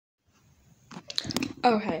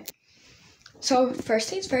Okay. So first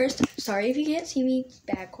things first, sorry if you can't see me,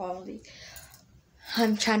 bad quality.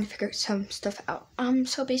 I'm trying to figure some stuff out.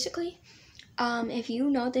 So basically, if you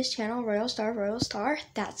know this channel, Royal Star,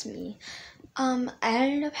 that's me. I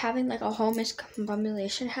ended up having like a whole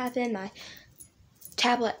miscombobulation happen. My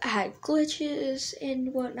tablet had glitches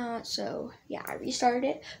and whatnot, so yeah, I restarted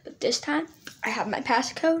it. But this time, I have my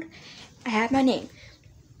passcode, I have my name.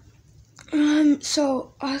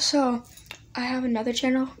 So also, I have another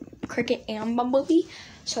channel, Cricket and Bumblebee.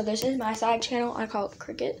 So this is my side channel. I call it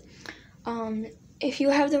Cricket. If you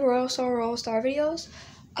have the Royal Star videos,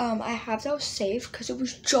 I have those saved because it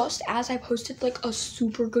was just as I posted like a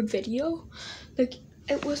super good video. Like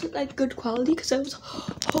it wasn't like good quality because I was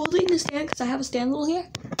holding the stand because I have a stand little here.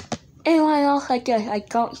 Anyone else like this? I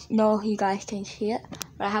don't know if you guys can see it,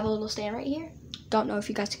 but I have a little stand right here. Don't know if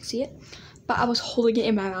you guys can see it, but I was holding it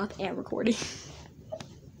in my mouth and recording.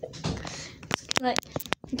 Like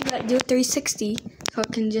you can like do a 360 so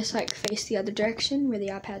it can just like face the other direction where the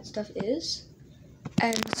iPad stuff is.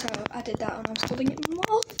 And so I did that when I was holding it in my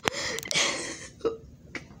mouth.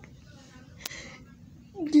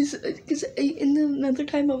 Because in the another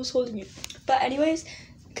time I was holding it. But anyways,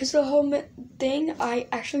 because the whole thing, I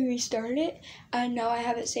actually restarted it. And now I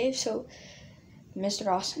have it saved. So, Mr.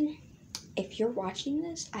 Austin, if you're watching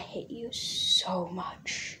this, I hate you so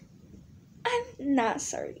much. I'm not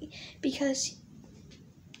sorry. Because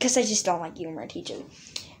I just don't like you and my teacher.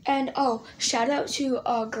 And oh, shout out to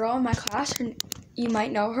a girl in my class. You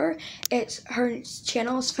might know her. Her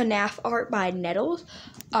channel is FNAF Art by Nettles.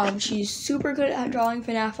 She's super good at drawing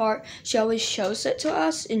FNAF art. She always shows it to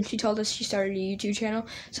us, and she told us she started a YouTube channel.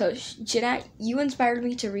 So Jeanette, you inspired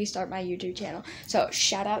me to restart my YouTube channel. So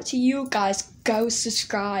shout out to you guys. Go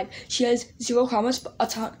subscribe. She has 0 comments, but a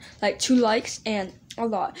ton, like 2 likes and a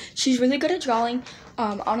lot. She's really good at drawing.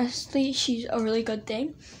 Honestly, she's a really good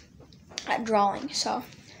thing at drawing. So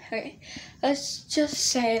okay, let's just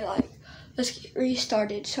say like. Let's get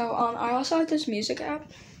restarted. So I also have this music app.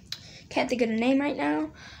 Can't think of the name right now,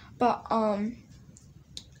 but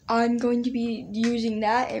I'm going to be using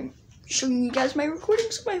that and showing you guys my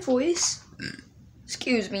recordings of my voice.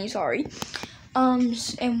 Excuse me, sorry.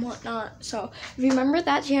 And whatnot. So if you remember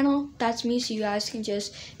that channel, that's me. So you guys can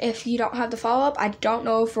just, if you don't have the follow up, I don't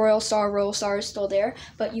know if Royal Star is still there,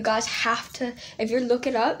 but you guys have to. If you look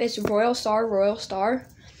it up, it's Royal Star.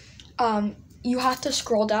 You have to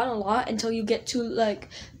scroll down a lot until you get to like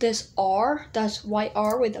this R, that's white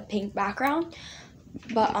R with a pink background.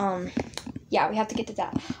 But yeah, we have to get to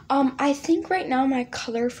that. I think right now my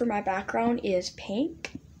color for my background is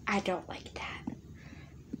pink. I don't like that.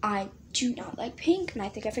 I do not like pink, and I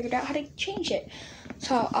think I figured out how to change it.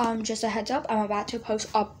 So just a heads up, I'm about to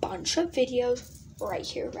post a bunch of videos right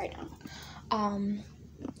here, right now.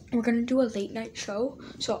 We're gonna do a late night show,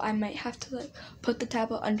 so I might have to like put the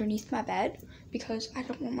tablet underneath my bed because I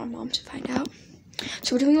don't want my mom to find out.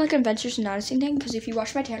 So we're doing like an Adventures in Odyssey thing, because if you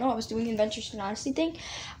watch my channel, I was doing an Adventures in Odyssey thing.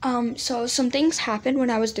 So some things happened when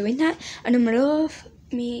I was doing that. In the middle of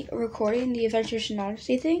me recording the Adventures in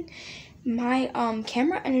Odyssey thing, my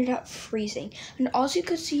camera ended up freezing, and all you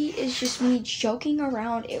could see is just me joking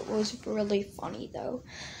around. It was really funny though.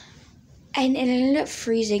 And it ended up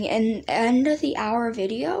freezing, and at the end of the hour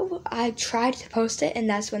video, I tried to post it, and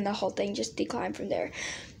that's when the whole thing just declined from there.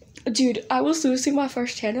 Dude, I was losing my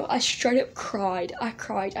first channel. I straight up cried. I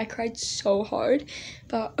cried so hard,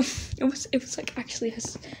 but it was like actually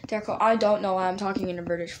hysterical. I don't know why I'm talking in a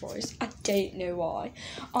British voice. I don't know why.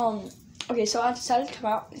 Okay, so I decided to come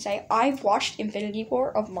out and say I've watched Infinity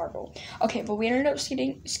War of Marvel. Okay, but we ended up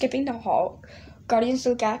skipping the Hulk, Guardians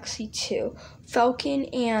of the Galaxy 2, Falcon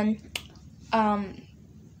and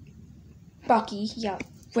Bucky, yeah,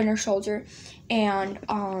 Winter Soldier, and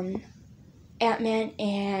Ant-Man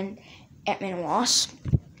and Wasp.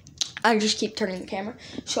 I just keep turning the camera.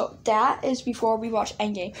 So that is before we watch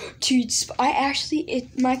Endgame. Dude,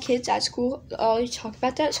 my kids at school always talk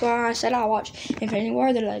about that. So when I said I watch Infinity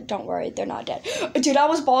War, they're like, don't worry, they're not dead. Dude, I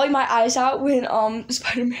was bawling my eyes out when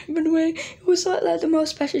Spider-Man went away. It was like the most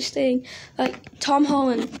special thing. Like, Tom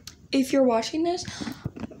Holland, if you're watching this,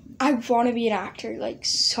 I want to be an actor, like,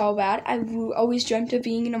 so bad. I always dreamt of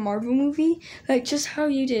being in a Marvel movie, like, just how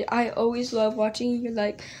you did. I always love watching your,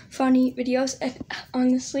 like, funny videos, and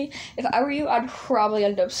honestly, if I were you, I'd probably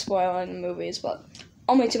end up spoiling the movies, but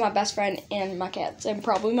only to my best friend and my cats, and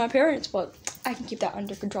probably my parents, but I can keep that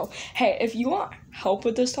under control. Hey, if you want help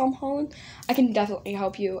with this, Tom Holland, I can definitely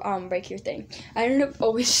help you, break your thing. I ended up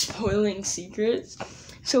always spoiling secrets.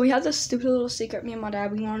 So we had this stupid little secret, me and my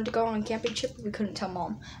dad. We wanted to go on a camping trip, but we couldn't tell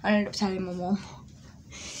Mom. I ended up telling my mom.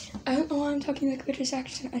 I don't know why I'm talking like a British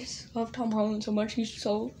accent. I just love Tom Holland so much. He's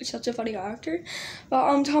such a funny actor.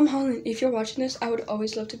 But Tom Holland, if you're watching this, I would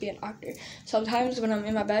always love to be an actor. Sometimes when I'm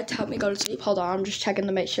in my bed to help me go to sleep, hold on, I'm just checking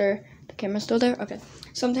to make sure the camera's still there. Okay.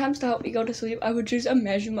 Sometimes to help me go to sleep, I would just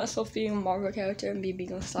imagine myself being a Marvel character and me being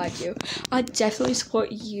beside you. I definitely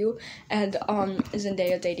support you and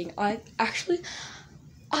Zendaya dating. I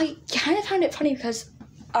kind of found it funny because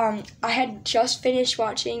I had just finished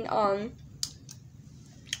watching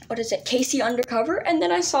Casey Undercover, and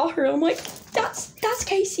then I saw her and I'm like, that's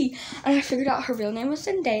Casey, and I figured out her real name was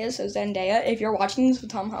Zendaya. So Zendaya, if you're watching this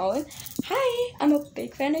with Tom Holland, hi, I'm a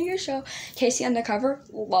big fan of your show. Casey Undercover,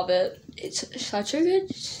 love it. It's such a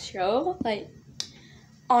good show. Like,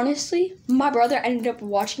 honestly, my brother ended up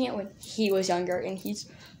watching it when he was younger, and he's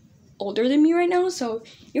older than me right now, so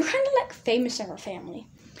you're kind of like famous in our family.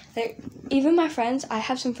 Like, even my friends, I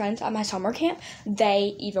have some friends at my summer camp,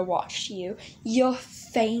 they even watched you. You're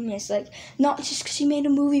famous, like, not just because you made a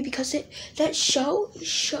movie, because showed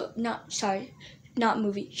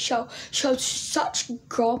such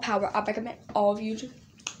girl power. I recommend all of you to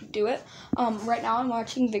do it. Right now I'm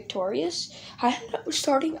watching Victorious. I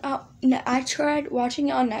tried watching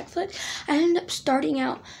it on Netflix. I ended up starting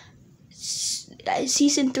out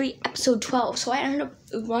season 3 episode 12, so I ended up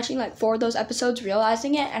watching like 4 of those episodes,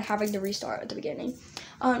 realizing it, and having to restart at the beginning.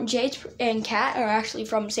 Jade and Kat are actually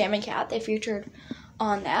from Sam and Cat. They featured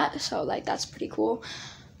on that, so like that's pretty cool.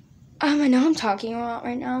 I know I'm talking a lot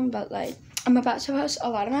right now, but like I'm about to post a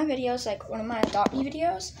lot of my videos, like one of my Adopt Me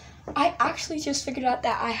videos. I actually just figured out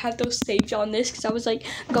that I had those saved on this because I was like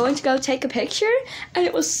going to go take a picture and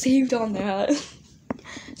it was saved on that.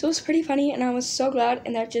 So it was pretty funny, and I was so glad,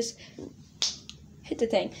 and that just hit the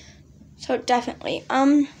thing. So definitely,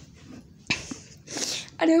 I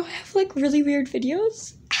know I have like really weird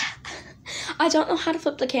videos. I don't know how to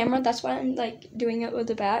flip the camera. That's why I'm like doing it with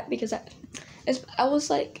the back, because I was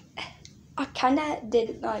like, I kind of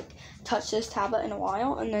didn't like touch this tablet in a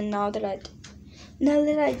while, and then now that I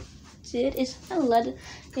did, it's kind of lead.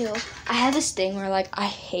 You know, I have this thing where like I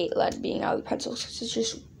hate lead being out of the pencils because it's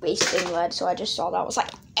just wasting lead. So I just saw that, I was like,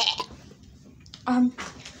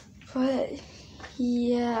 but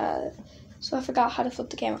yeah. So I forgot how to flip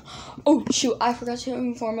the camera. Oh shoot, I forgot to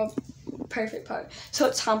inform a perfect part. So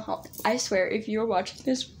it's Tom Holland. I swear, if you're watching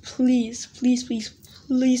this, please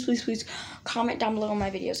comment down below on my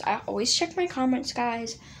videos. I always check my comments,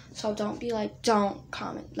 guys. So don't be like, don't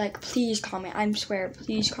comment. Like, please comment. I swear,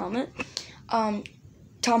 please comment. Tom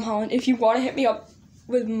Holland, if you want to hit me up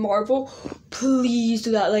with Marvel, please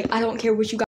do that. Like, I don't care what you guys